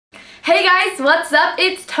Hey guys, what's up?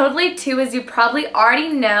 It's Totally 2, as you probably already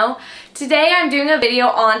know. Today I'm doing a video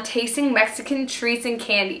on tasting Mexican treats and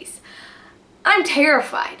candies. I'm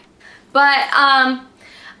terrified. But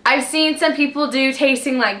I've seen some people do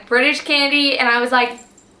tasting like British candy, and I was like,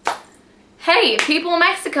 hey, people in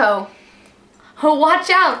Mexico, watch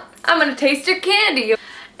out. I'm gonna taste your candy.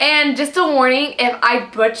 And just a warning, if I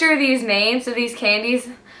butcher these names of these candies,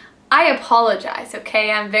 I apologize,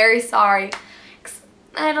 okay? I'm very sorry.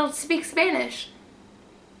 I don't speak Spanish.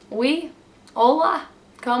 Hola,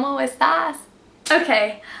 ¿cómo estás?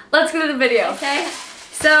 Okay, let's go to the video, okay?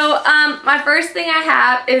 So, my first thing I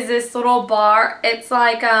have is this little bar. It's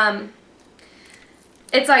like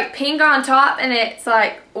pink on top and it's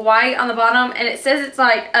like white on the bottom, and it says it's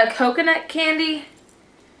like a coconut candy.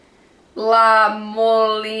 La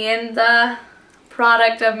Molienda,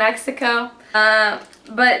 product of Mexico.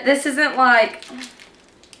 But this isn't like...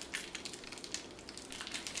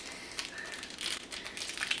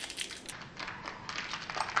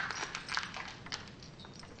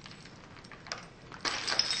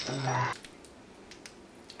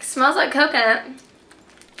 It smells like coconut.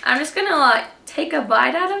 I'm just gonna like take a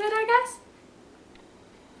bite out of it, I guess.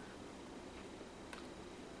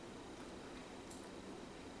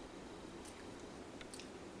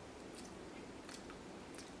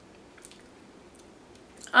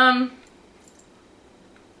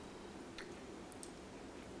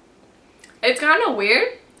 It's kind of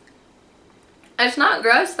weird. It's not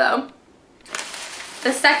gross though.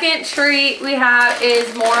 The second treat we have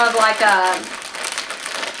is more of like a,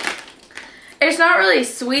 it's not really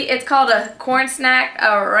sweet. It's called a corn snack, a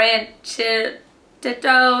ranchitos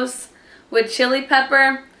with chili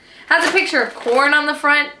pepper. Has a picture of corn on the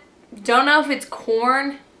front. Don't know if it's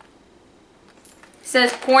corn. It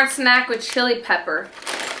says corn snack with chili pepper.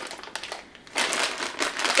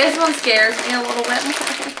 This one scares me a little bit.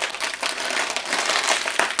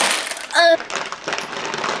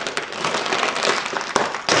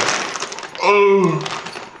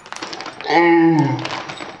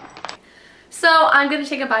 So I'm gonna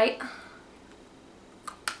take a bite.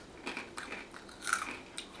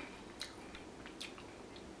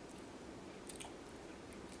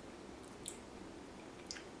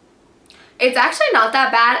 It's actually not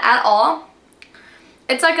that bad at all.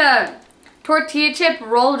 It's like a tortilla chip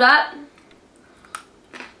rolled up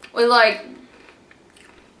with like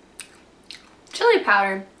chili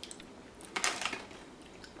powder.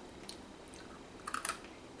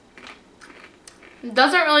 It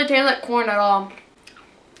doesn't really taste like corn at all.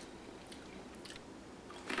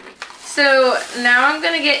 So now I'm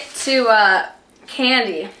gonna get to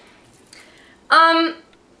candy.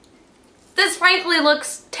 This frankly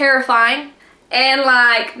looks terrifying, and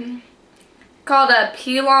like called a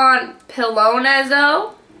pilon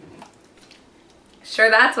pilonezo.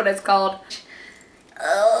 Sure, that's what it's called.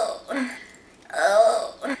 Oh.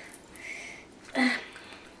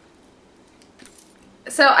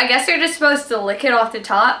 So I guess you're just supposed to lick it off the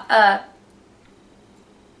top.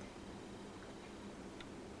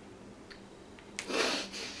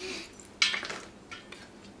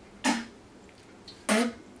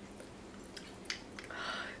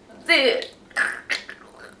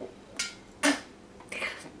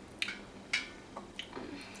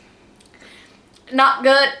 Not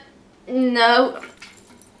good. No.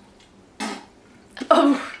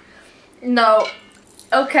 Oh, no.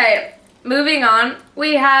 Okay. Moving on,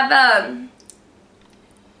 we have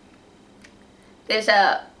this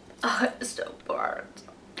it's so bored.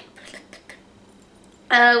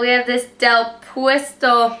 We have this Del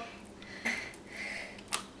Puesto.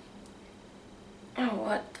 Oh,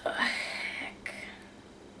 what the heck?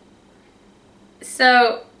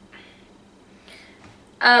 So,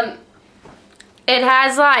 it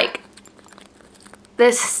has like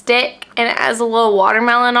this stick, and it has a little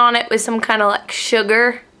watermelon on it with some kind of like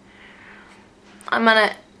sugar. I'm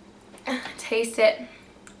gonna taste it.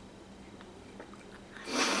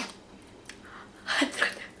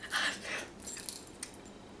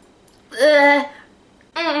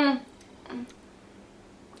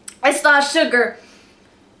 It's not sugar.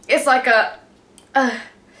 It's like a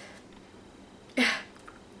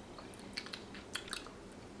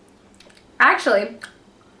actually,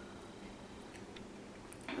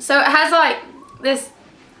 so it has like this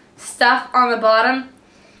stuff on the bottom,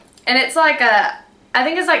 and it's like I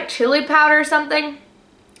think it's like chili powder or something.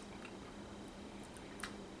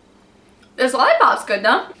 This lollipop's good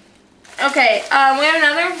though. Okay, we have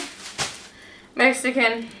another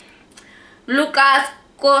Mexican. Lucas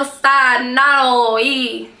Costanaro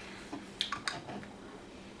y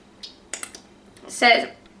says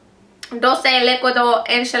 12 liquido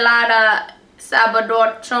enchilada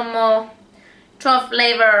Salvador Chomo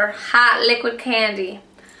flavor hot liquid candy.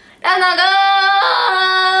 That's not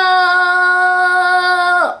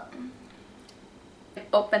good.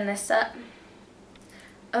 Open this up.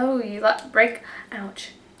 Oh, you let break.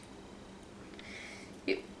 Ouch.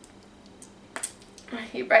 You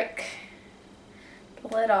break the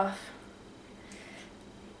lid off.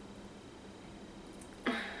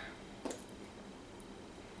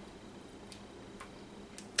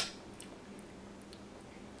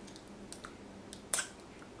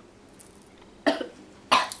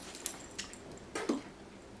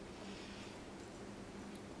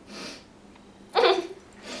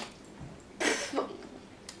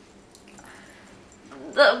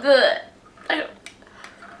 So good.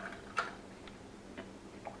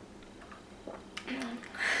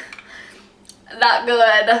 Not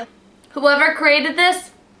good. Whoever created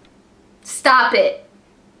this, stop it.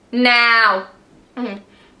 Now.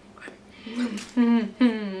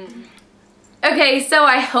 Okay, so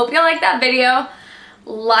I hope you liked that video.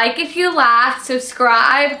 Like if you laughed,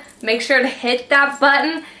 subscribe, make sure to hit that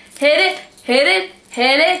button. Hit it, hit it,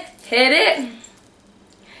 hit it, hit it.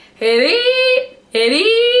 Hit it, hit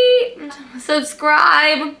it.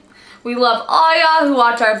 Subscribe. We love all y'all who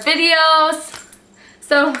watch our videos.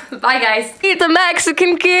 So, bye guys. Eat the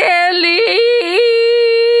Mexican candy.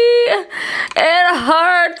 It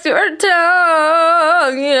hurts your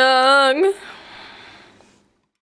tongue, young.